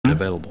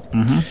available.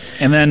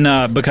 And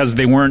then because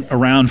they weren't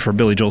around for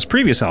Billy Joel's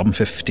previous album,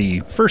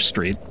 51st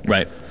Street.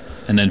 Right.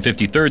 And then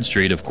 53rd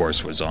Street, of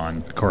course, was on.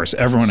 Of course,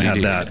 everyone CD.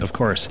 had that, of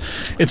course.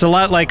 It's a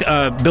lot like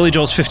Billy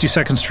Joel's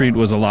 52nd Street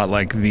was a lot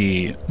like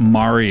the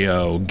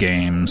Mario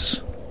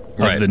games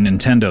of the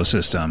Nintendo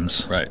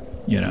systems. Right.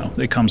 You know,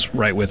 it comes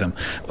right with them.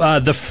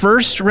 The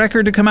first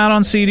record to come out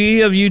on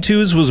CD of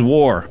U2's was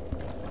War.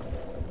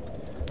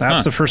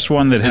 That's the first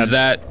one that had...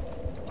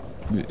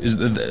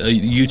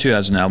 U2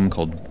 has an album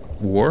called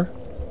War?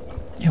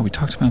 Yeah, we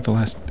talked about it the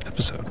last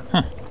episode.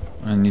 Huh.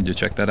 I need to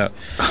check that out.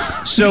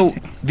 So,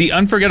 The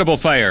Unforgettable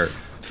Fire,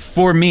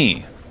 for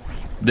me,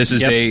 this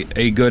is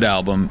a good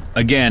album.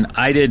 Again,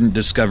 I didn't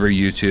discover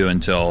U2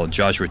 until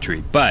Joshua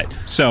Tree, but...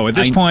 So, at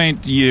this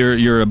point,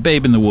 you're a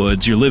babe in the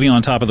woods. You're living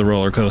on top of the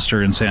roller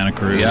coaster in Santa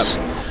Cruz.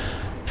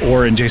 Yep.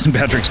 Or in Jason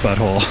Patric's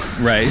butthole.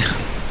 Right.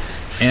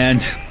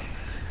 And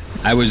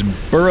I was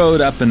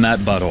burrowed up in that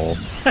butthole.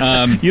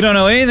 You don't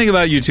know anything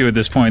about U2 at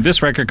this point.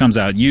 This record comes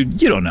out. You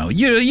don't know.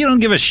 You don't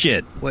give a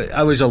shit.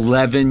 I was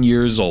 11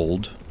 years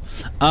old.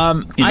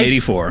 In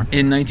 84.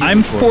 In 1984.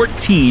 I'm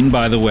 14,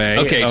 by the way.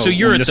 Okay, so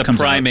you're at the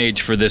prime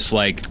age for this,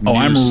 like, new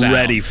I'm sound.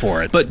 ready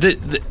for it. But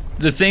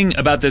the thing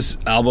about this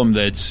album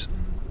that's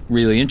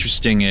really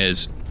interesting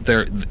is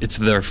it's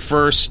their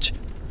first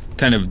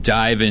kind of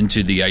dive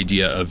into the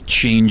idea of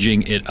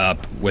changing it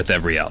up with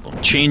every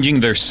album. Changing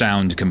their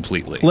sound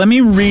completely. Let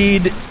me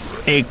read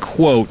a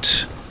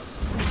quote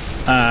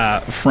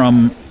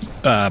from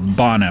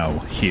Bono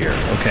here.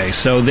 Okay,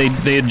 so they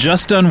had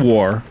just done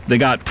War. They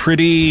got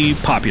pretty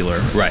popular,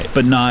 right?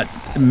 But not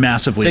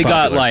massively. They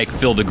popular. got like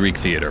Phil the Greek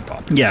Theater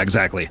popular. Yeah,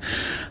 exactly.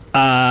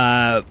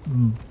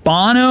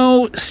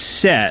 Bono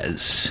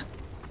says,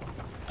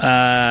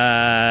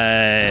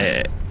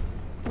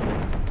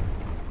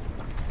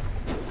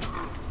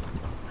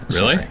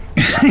 "Really?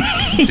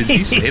 Did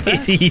he say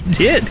that? He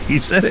did. He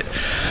said it."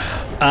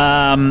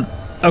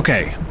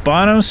 Okay,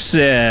 Bono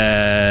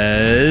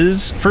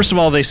says... First of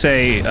all, they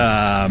say in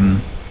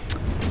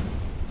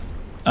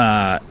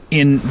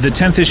the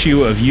 10th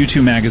issue of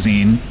U2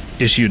 magazine,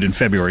 issued in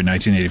February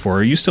 1984.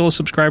 Are you still a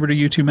subscriber to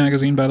U2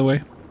 magazine, by the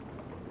way?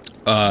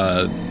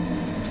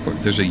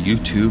 There's a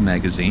U2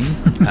 magazine?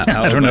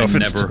 How I don't know if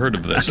if never heard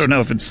of this. I don't know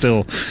if it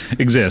still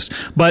exists.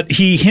 But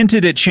he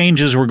hinted at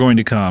changes were going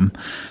to come.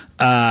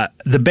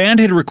 The band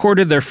had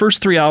recorded their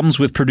first 3 albums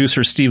with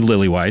producer Steve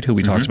Lillywhite, who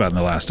we talked about in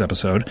the last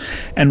episode,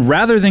 and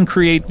rather than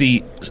create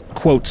the,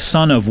 quote,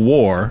 son of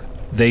War,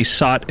 they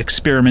sought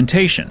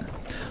experimentation.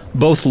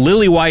 Both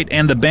Lillywhite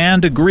and the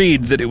band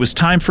agreed that it was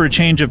time for a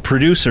change of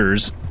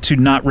producers to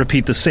not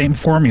repeat the same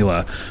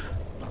formula.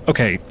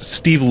 Okay,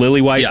 Steve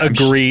Lillywhite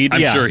agreed.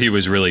 I'm sure he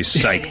was really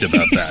psyched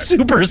about that.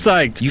 Super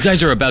psyched. You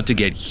guys are about to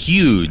get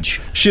huge.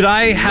 Should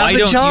I have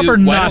a job or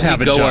not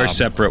have a job? Why don't we go our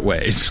separate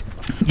ways?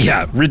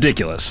 Yeah,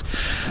 ridiculous.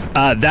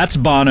 That's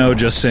Bono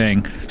just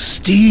saying,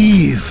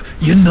 Steve,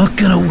 you're not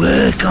going to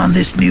work on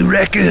this new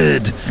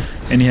record.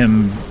 And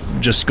him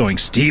just going,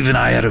 Steve and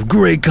I had a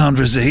great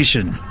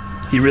conversation.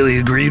 He really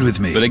agreed with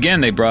me. But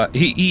again, they brought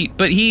he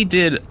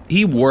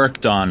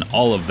worked on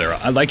all of their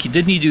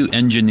didn't he do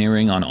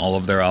engineering on all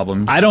of their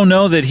albums? I don't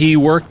know that he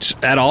worked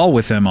at all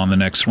with them on the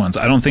next ones.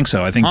 I don't think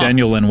so. I think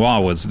Daniel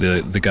Lanois was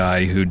the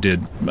guy who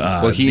did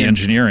the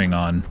engineering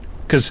on,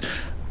 because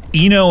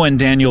Eno and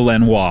Daniel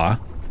Lanois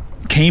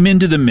came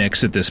into the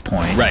mix at this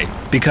point. Right.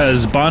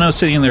 Because Bono's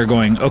sitting there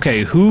going,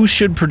 okay, who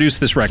should produce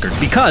this record?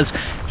 Because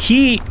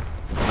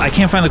I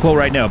can't find the quote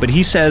right now, but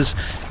he says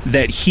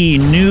that he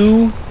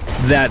knew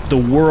that the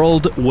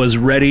world was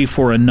ready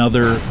for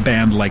another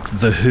band like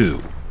The Who.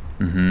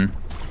 Mm-hmm.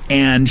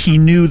 And he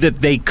knew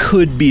that they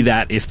could be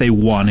that if they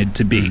wanted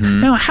to be.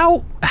 Mm-hmm. Now,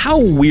 how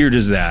weird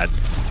is that,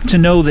 to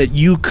know that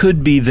you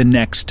could be the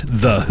next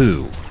The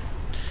Who?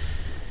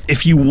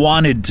 If you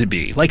wanted to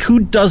be. Like, who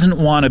doesn't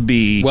want to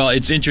be... Well,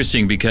 it's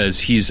interesting because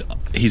he's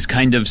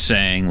kind of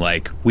saying,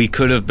 like, we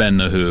could have been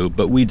The Who,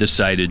 but we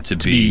decided to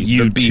be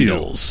the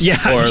Beatles.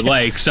 Yeah. Or,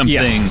 like,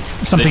 something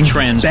that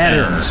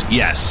transcends. Better.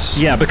 Yes.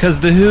 Yeah, because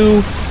The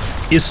Who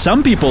is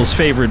some people's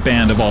favorite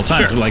band of all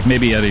time. Sure. Like,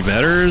 maybe Eddie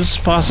Vedder's,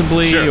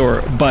 possibly.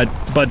 Sure.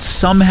 But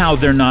somehow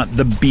they're not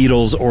the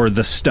Beatles or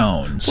the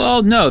Stones.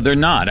 Well, no, they're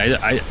not.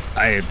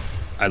 I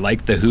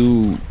like The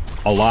Who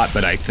a lot,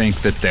 but I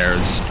think that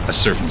there's a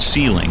certain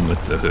ceiling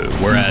with The Who.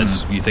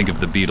 Whereas you think of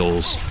the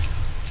Beatles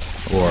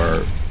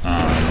or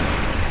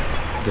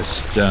the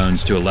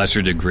Stones to a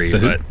lesser degree,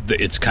 but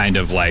it's kind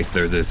of like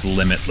they're this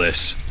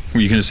limitless... Were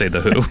you going to say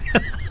The Who?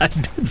 I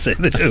did say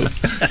The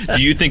Who.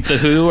 Do you think The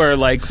Who are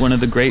like one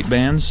of the great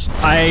bands?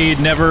 I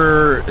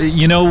never...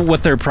 You know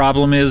what their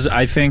problem is,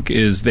 I think,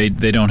 is they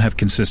don't have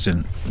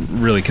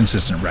really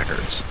consistent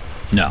records.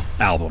 No.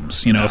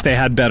 Albums. You know, if they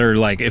had better,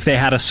 like, if they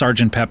had a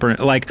Sgt. Pepper,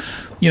 like,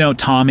 you know,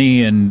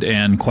 Tommy and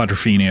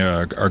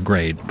Quadrophenia are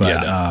great.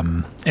 But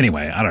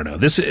anyway, I don't know.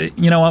 This,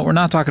 you know what? We're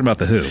not talking about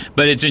The Who.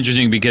 But it's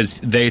interesting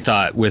because they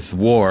thought with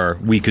War,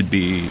 we could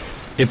be...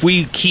 If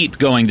we keep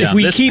going down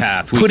this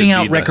path, we putting could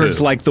out be records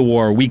The Who. like The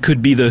War, we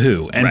could be The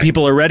Who. And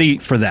people are ready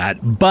for that.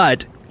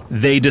 But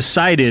they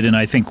decided, and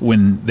I think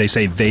when they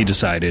say they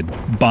decided,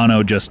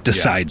 Bono just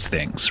decides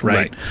things,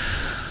 right?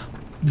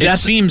 It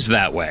seems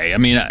that way. I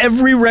mean,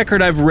 every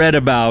record I've read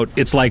about,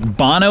 it's like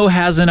Bono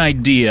has an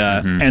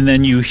idea, and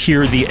then you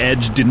hear the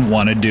Edge didn't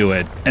want to do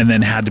it, and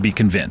then had to be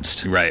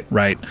convinced.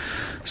 Right.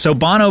 So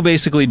Bono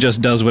basically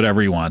just does whatever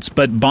he wants.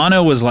 But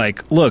Bono was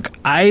like, look,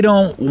 I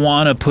don't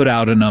want to put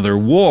out another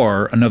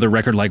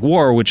record like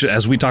War, which,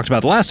 as we talked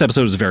about the last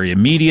episode, is very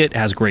immediate,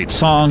 has great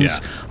songs.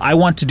 Yeah. I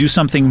want to do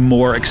something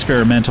more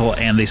experimental,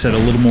 and they said a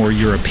little more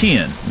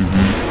European.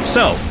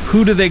 So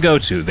who do they go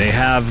to? They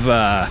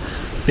have...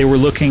 They were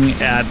looking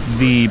at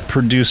the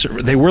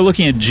producer. They were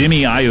looking at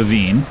Jimmy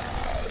Iovine.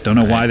 Don't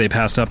know why they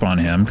passed up on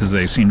him, because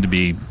they seem to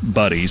be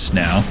buddies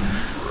now.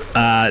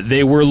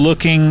 They were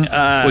looking...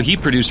 well, he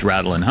produced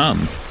Rattle and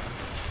Hum.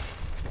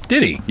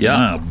 Did he?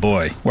 Yeah. Oh,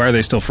 boy. Why are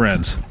they still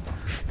friends?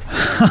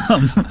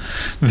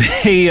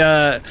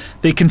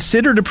 They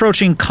considered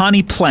approaching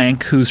Connie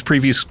Plank, whose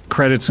previous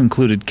credits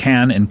included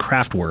Can and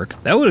Kraftwerk.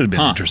 That would have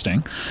been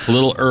interesting. A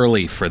little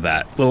early for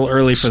that.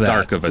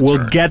 Stark of a We'll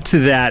turn. get to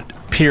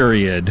that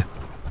period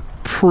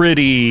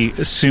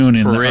pretty soon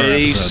in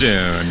Pretty the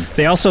soon.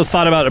 They also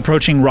thought about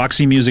approaching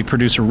Roxy Music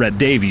producer Rhett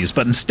Davies,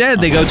 but instead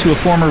they go to a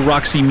former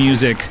Roxy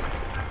Music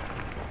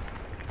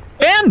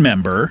band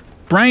member,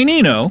 Brian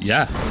Eno,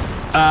 Yeah.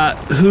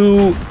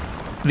 who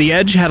the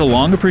Edge had a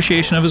long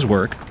appreciation of his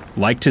work,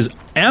 liked his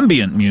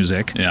ambient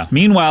music. Yeah.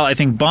 Meanwhile, I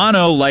think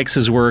Bono likes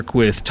his work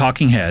with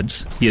Talking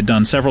Heads. He had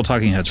done several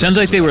Talking Heads. Sounds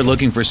like they were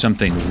looking for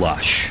something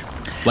lush.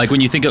 Like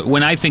when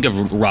I think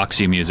of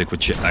Roxy Music,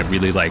 which I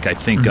really like, I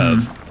think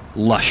of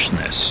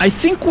lushness. I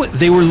think what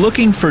they were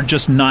looking for,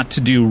 just not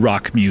to do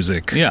rock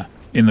music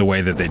in the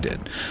way that they did.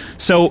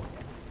 So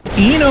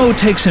Eno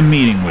takes a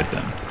meeting with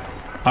them.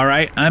 All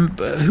right?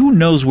 Who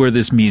knows where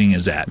this meeting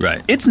is at?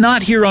 Right. It's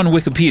not here on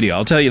Wikipedia,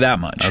 I'll tell you that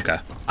much. Okay.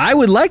 I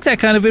would like that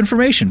kind of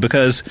information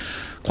because,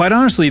 quite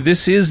honestly,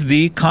 this is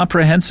the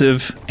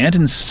comprehensive and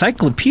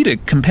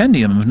encyclopedic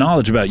compendium of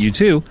knowledge about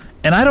U2,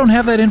 and I don't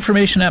have that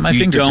information at my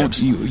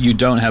fingertips. You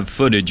don't have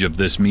footage of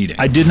this meeting.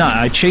 I did not.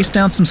 I chased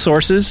down some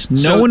sources.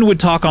 No one would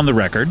talk on the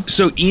record.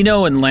 So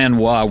Eno and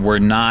Lanois were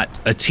not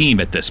a team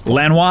at this point.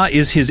 Lanois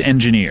is his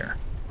engineer.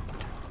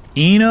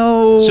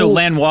 Eno... So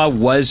Lanois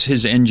was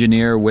his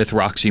engineer with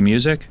Roxy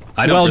Music?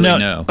 I don't really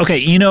know.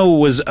 Okay, Eno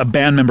was a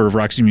band member of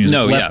Roxy Music.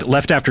 No,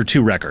 left after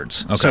 2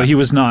 records. Okay. So he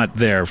was not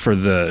there for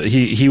the...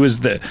 He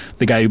was the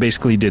guy who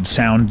basically did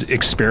sound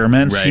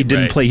experiments. Right, he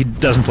didn't right. play... He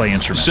doesn't play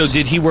instruments. So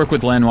did he work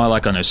with Lanois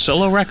like on his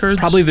solo records?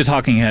 Probably the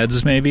Talking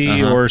Heads,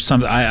 maybe, or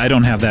something. I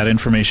don't have that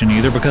information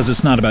either because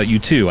it's not about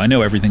U2. I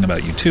know everything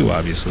about U2,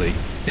 obviously.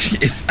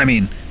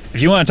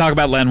 If you want to talk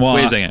about Lanois...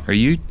 Wait a second. Are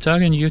you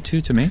talking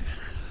U2 to me?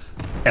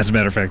 As a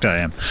matter of fact, I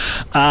am.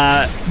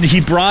 He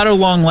brought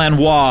along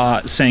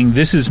Lanois saying,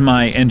 this is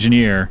my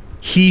engineer.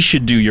 He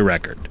should do your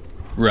record.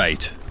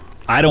 Right.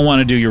 I don't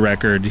want to do your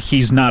record.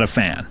 He's not a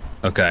fan.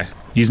 Okay.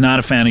 He's not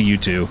a fan of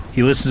U2.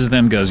 He listens to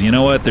them, goes, you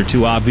know what? They're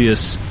too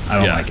obvious. I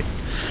don't like it.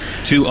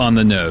 Too on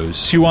the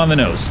nose. Too on the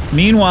nose.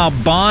 Meanwhile,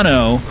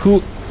 Bono,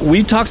 who...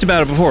 We talked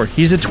about it before.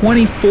 He's a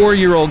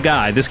 24-year-old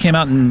guy. This came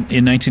out in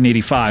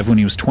 1985 when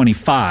he was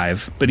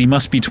 25, but he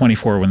must be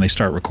 24 when they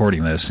start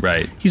recording this.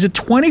 Right. He's a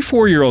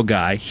 24-year-old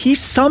guy. He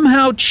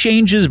somehow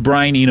changes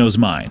Brian Eno's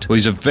mind. Well,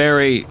 he's a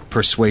very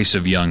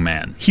persuasive young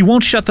man. He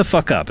won't shut the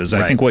fuck up, is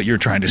I think what you're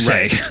trying to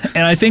say. Right.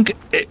 And I think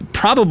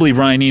probably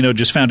Brian Eno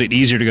just found it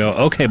easier to go,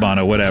 okay,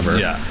 Bono, whatever.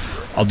 Yeah.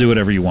 I'll do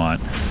whatever you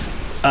want.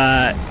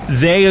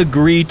 They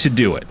agreed to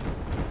do it.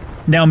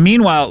 Now,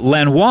 meanwhile,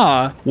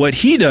 Lanois, what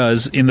he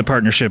does in the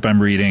partnership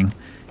I'm reading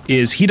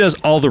is he does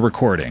all the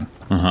recording.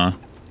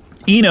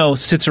 Eno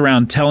sits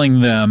around telling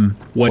them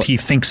what he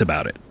thinks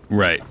about it.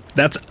 Right.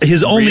 That's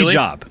his only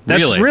job.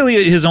 That's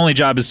really his only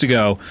job is to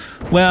go,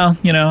 well,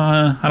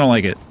 I don't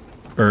like it.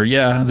 Or,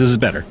 yeah, this is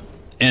better.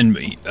 And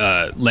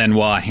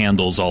Lanois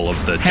handles all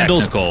of the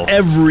technical...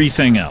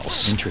 everything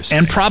else. Interesting.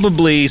 And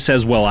probably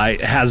says, well,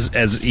 has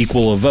as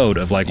equal a vote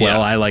of like,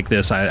 well, I like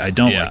this, I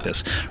don't like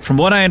this. From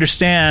what I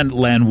understand,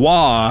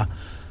 Lanois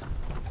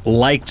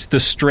liked the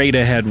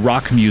straight-ahead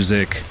rock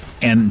music,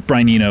 and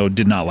Brian Eno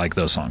did not like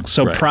those songs.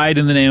 So Pride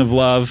in the Name of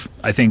Love,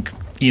 I think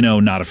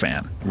Eno, not a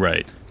fan.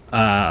 Right.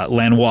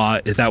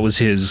 Lanois, that was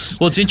his...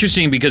 Well, it's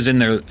interesting because in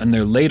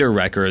their later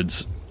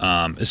records,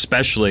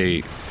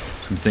 especially...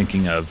 I'm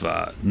thinking of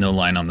No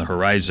Line on the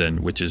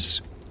Horizon, which is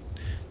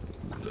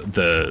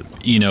the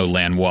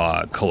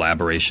Eno-Lanois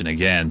collaboration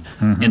again.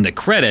 In the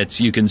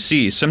credits, you can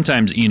see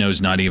sometimes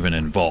Eno's not even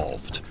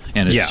involved.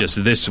 And it's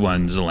just this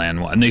one's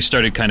Lanois. And they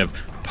started kind of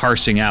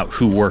parsing out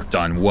who worked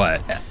on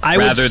what,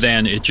 rather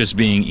than it just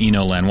being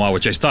Eno-Lanois,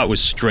 which I thought was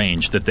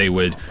strange that they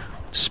would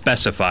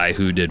specify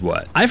who did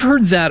what. I've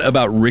heard that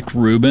about Rick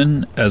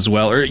Rubin as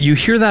well, or you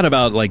hear that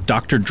about like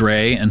Dr.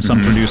 Dre and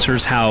some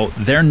producers, how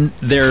their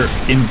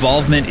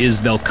involvement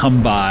is they'll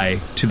come by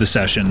to the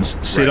sessions,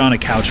 sit on a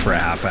couch for a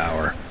half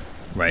hour,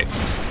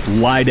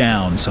 lie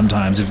down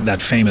sometimes, if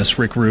that famous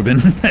Rick Rubin,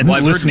 and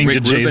listening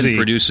to Jay-Z. Rubin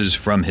produces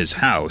from his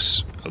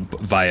house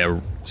via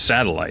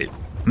satellite.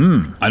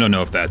 I don't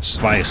know if that's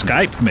via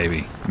Skype,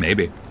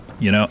 maybe.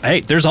 You know, hey,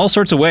 there's all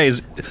sorts of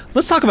ways.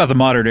 Let's talk about the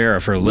modern era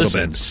for a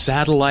little bit.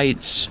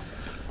 Satellites.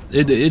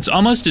 It's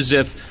almost as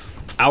if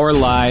our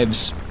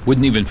lives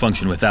wouldn't even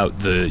function without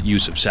the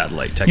use of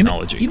satellite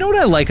technology. You know what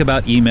I like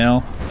about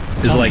email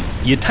is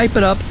you type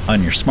it up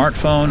on your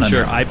smartphone, on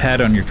your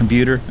iPad, on your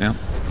computer. Yeah.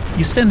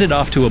 You send it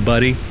off to a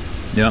buddy.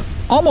 Yeah.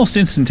 Almost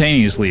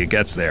instantaneously, it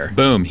gets there.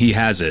 Boom. He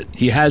has it.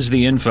 He has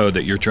the info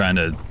that you're trying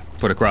to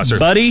put across her.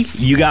 Buddy,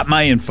 you got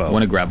my info.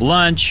 Want to grab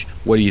lunch?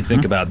 What do you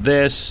think about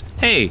this?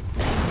 Hey,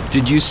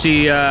 did you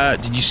see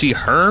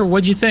her?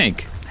 What'd you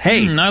think?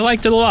 Hey, I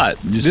liked it a lot.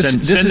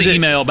 Send the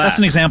email back. That's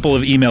an example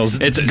of emails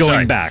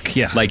going back.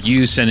 Yeah, like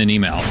you send an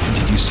email.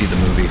 Did you see the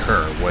movie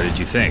Her? What did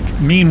you think?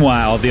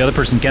 Meanwhile, the other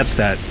person gets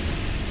that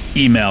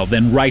email,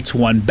 then writes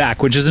one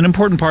back, which is an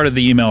important part of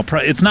the email.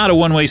 It's not a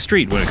one-way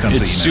street when it comes to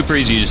emails. It's super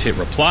easy. You just hit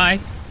reply,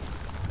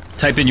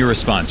 type in your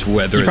response.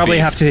 Whether you probably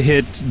have to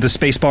hit the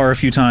space bar a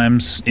few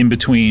times in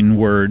between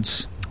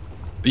words.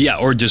 Yeah,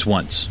 or just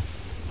once.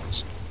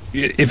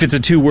 If it's a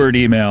 2-word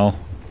email,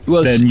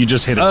 then you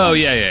just hit it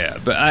once. Yeah.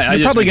 But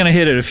you're probably going to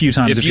hit it a few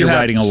times if you're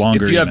writing a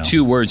longer email. If you have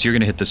 2 words, you're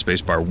going to hit the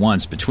space bar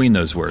once between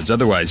those words.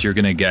 Otherwise, you're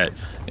going to get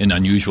an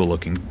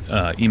unusual-looking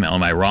email.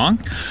 Am I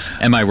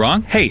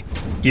wrong? Hey,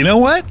 you know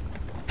what?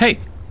 Hey,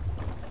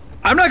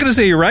 I'm not going to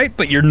say you're right,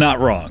 but you're not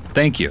wrong.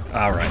 Thank you.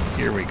 All right,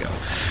 here we go.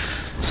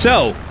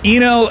 So,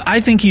 I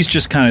think he's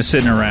just kind of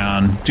sitting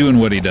around doing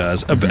what he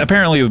does.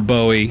 Apparently with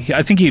Bowie,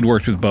 I think he'd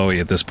worked with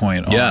Bowie at this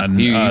point. Yeah,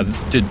 he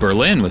did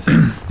Berlin with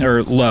him.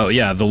 Or Low,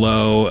 the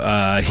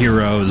Low,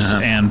 Heroes,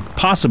 and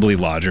possibly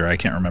Lodger, I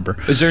can't remember.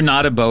 Is there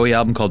not a Bowie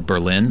album called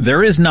Berlin?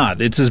 There is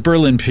not. It's his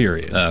Berlin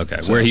period. Oh, okay,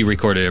 where he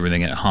recorded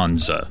everything at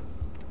Hansa.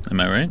 Am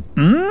I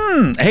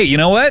right? Hey, you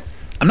know what?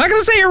 I'm not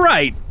going to say you're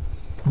right,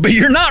 but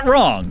you're not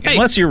wrong,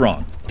 unless you're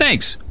wrong.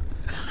 Thanks.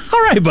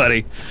 All right,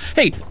 buddy.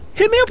 Hey,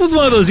 hit me up with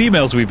one of those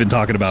emails we've been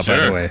talking about, by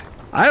the way.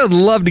 I would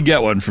love to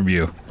get one from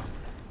you.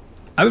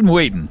 I've been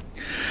waiting.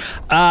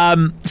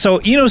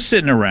 So Eno's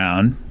sitting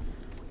around.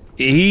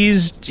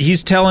 He's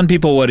telling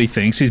people what he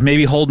thinks. He's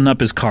maybe holding up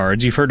his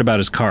cards. You've heard about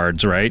his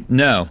cards, right?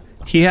 No.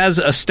 He has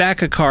a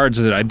stack of cards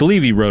that I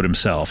believe he wrote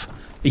himself.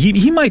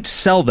 He might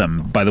sell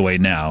them, by the way,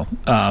 now,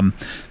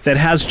 that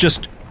has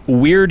just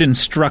weird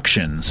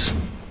instructions.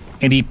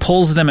 And he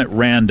pulls them at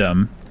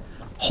random,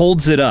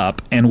 holds it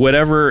up, and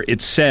whatever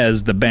it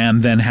says, the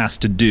band then has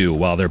to do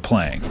while they're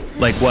playing.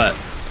 Like what?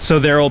 So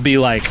there'll be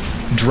like,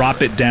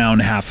 drop it down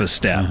half a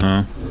step.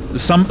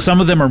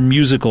 Some of them are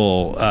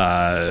musical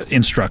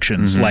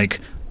instructions,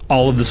 like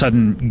all of a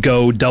sudden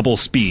go double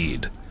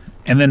speed.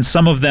 And then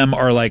some of them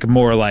are like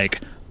more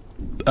like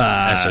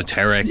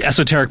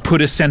esoteric,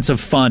 put a sense of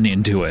fun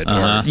into it.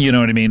 Or, you know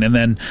what I mean? And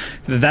then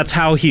that's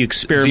how he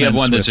experiments. Does he have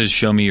one that says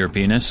show me your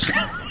penis?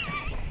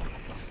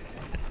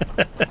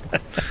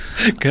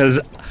 Because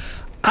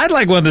I'd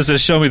like one that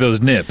says "Show me those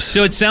nips."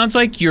 So it sounds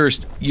like you're.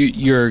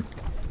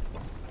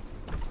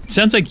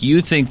 Sounds like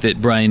you think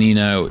that Brian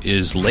Eno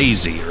is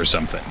lazy or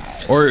something,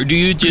 or do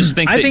you just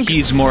think that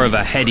he's more of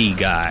a heady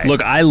guy?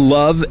 Look, I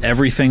love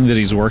everything that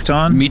he's worked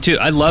on. Me too.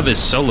 I love his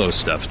solo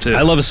stuff too.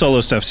 I love his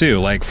solo stuff too.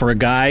 Like for a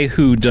guy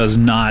who does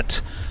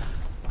not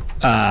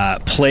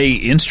play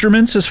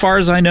instruments, as far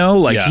as I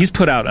know, he's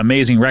put out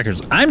amazing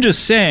records. I'm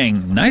just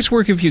saying, nice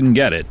work if you can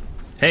get it.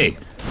 Hey.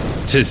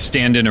 To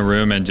stand in a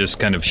room and just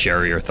kind of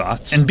share your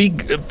thoughts. And be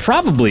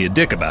probably a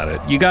dick about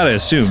it. You got to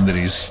assume that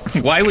he's...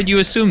 Why would you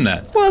assume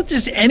that? Well,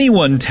 just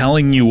anyone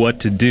telling you what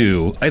to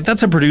do.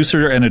 That's a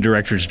producer and a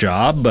director's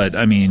job, but,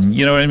 I mean,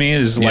 you know what I mean?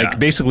 Is like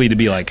basically to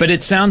be like... But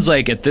it sounds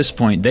like at this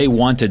point they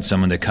wanted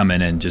someone to come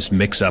in and just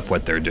mix up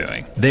what they're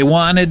doing. They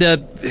wanted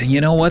to...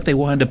 You know what? They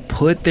wanted to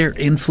put their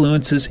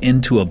influences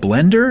into a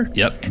blender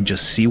and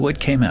just see what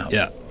came out.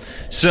 Yeah.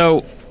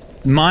 So...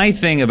 My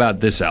thing about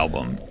this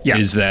album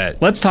is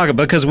that... Let's talk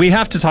about... Because we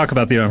have to talk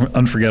about the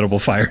Unforgettable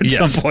Fire at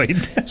some point.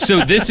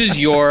 So this is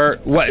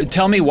your...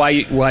 tell me why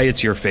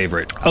it's your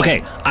favorite.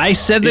 Okay, I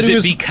said that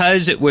is it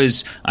because it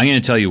was... I'm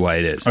going to tell you why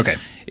it is. Okay.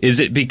 Is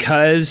it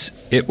because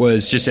it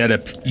was just at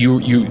a...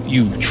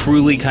 You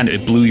truly kind of...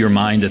 It blew your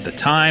mind at the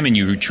time and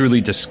you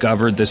truly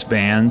discovered this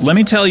band? Let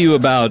me tell you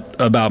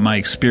about my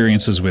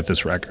experiences with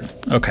this record.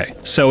 Okay,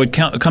 so it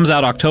comes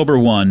out October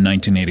 1,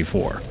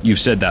 1984. You've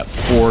said that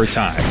 4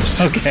 times.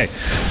 Okay,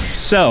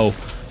 so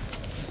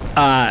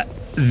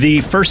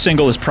the first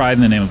single is Pride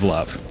in the Name of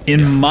Love.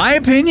 In my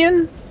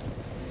opinion,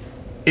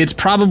 it's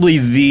probably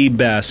the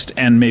best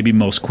and maybe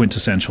most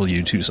quintessential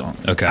U2 song.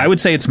 Okay. I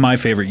would say it's my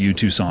favorite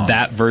U2 song.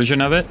 That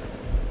version of it?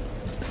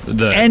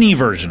 Any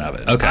version of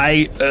it.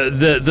 Okay.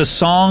 The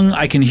song,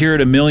 I can hear it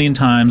a million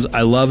times.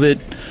 I love it.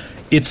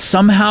 It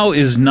somehow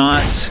is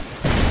not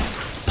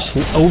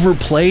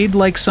overplayed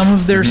like some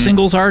of their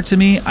singles are to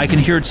me. I can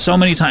hear it so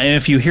many times. And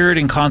if you hear it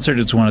in concert,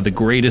 it's one of the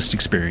greatest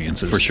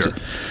experiences. For sure.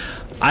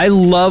 I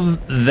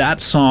love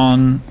that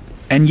song.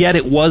 And yet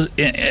it was,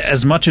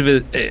 as much of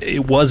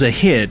it was a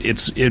hit,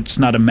 it's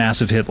not a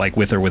massive hit like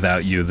With or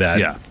Without You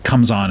that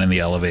comes on in the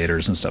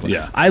elevators and stuff like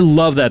that. I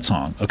love that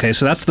song. Okay,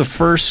 so that's the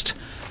first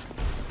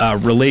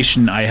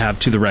relation I have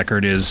to the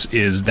record is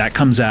that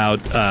comes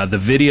out, the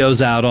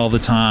video's out all the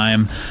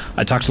time.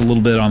 I talked a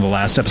little bit on the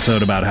last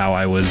episode about how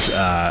I was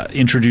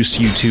introduced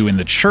to U2 in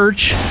the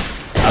church.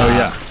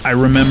 I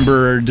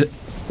remembered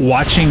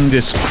watching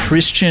this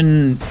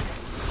Christian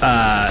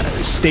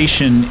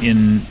station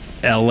in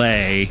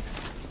L.A.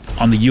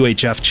 on the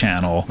UHF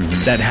channel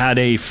that had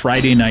a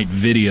Friday night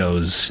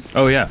videos.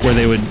 Oh yeah, where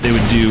they would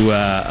do.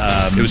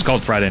 It was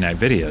called Friday Night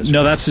Videos.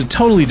 No, that's a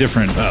totally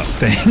different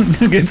thing.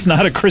 It's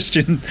not a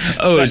Christian.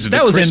 Oh,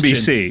 that was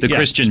NBC. The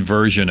Christian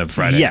version of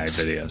Friday Night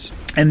Videos.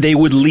 And they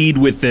would lead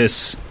with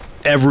this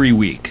every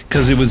week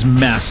because it was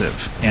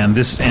massive. And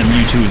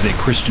U2 is a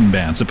Christian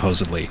band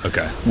supposedly.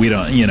 Okay, we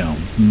don't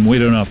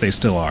know if they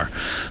still are,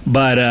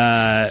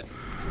 but.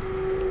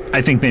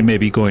 I think they may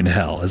be going to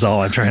hell, is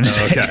all I'm trying to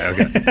say.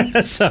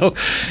 Okay. So,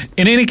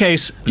 in any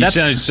case... You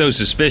sound so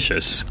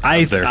suspicious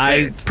of their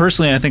faith.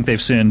 Personally, I think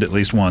they've sinned at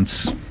least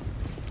once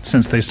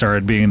since they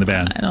started being in the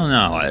band. I don't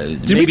know.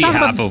 Maybe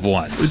half of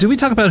once. Did we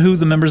talk about who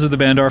the members of the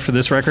band are for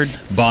this record?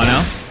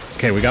 Bono.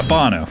 Okay, we got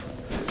Bono.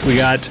 We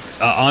got...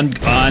 on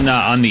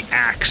the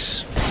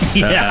axe.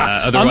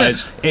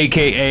 Otherwise,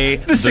 a.k.a.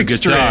 the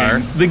sixth guitar.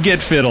 String, the git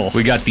fiddle.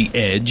 We got the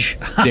Edge.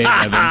 Dave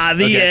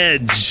Evans.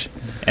 Edge.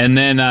 And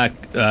then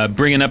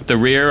bringing up the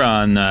rear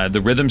on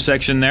the rhythm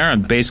section there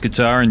on bass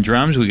guitar and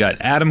drums, we got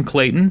Adam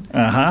Clayton.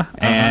 And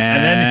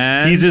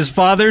then he's his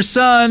father's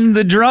son,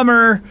 the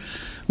drummer.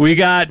 We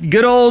got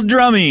good old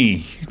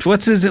Drummy.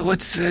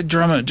 What's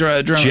drummer?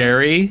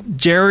 Jerry.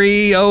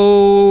 Jerry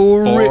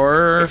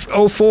 04.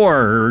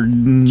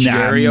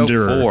 Jerry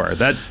 04.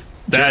 That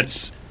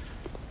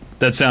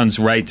sounds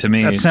right to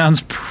me. That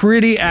sounds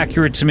pretty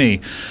accurate to me.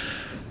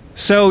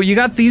 So you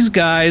got these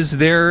guys.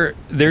 They're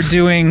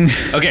doing.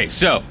 Okay,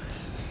 so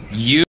you.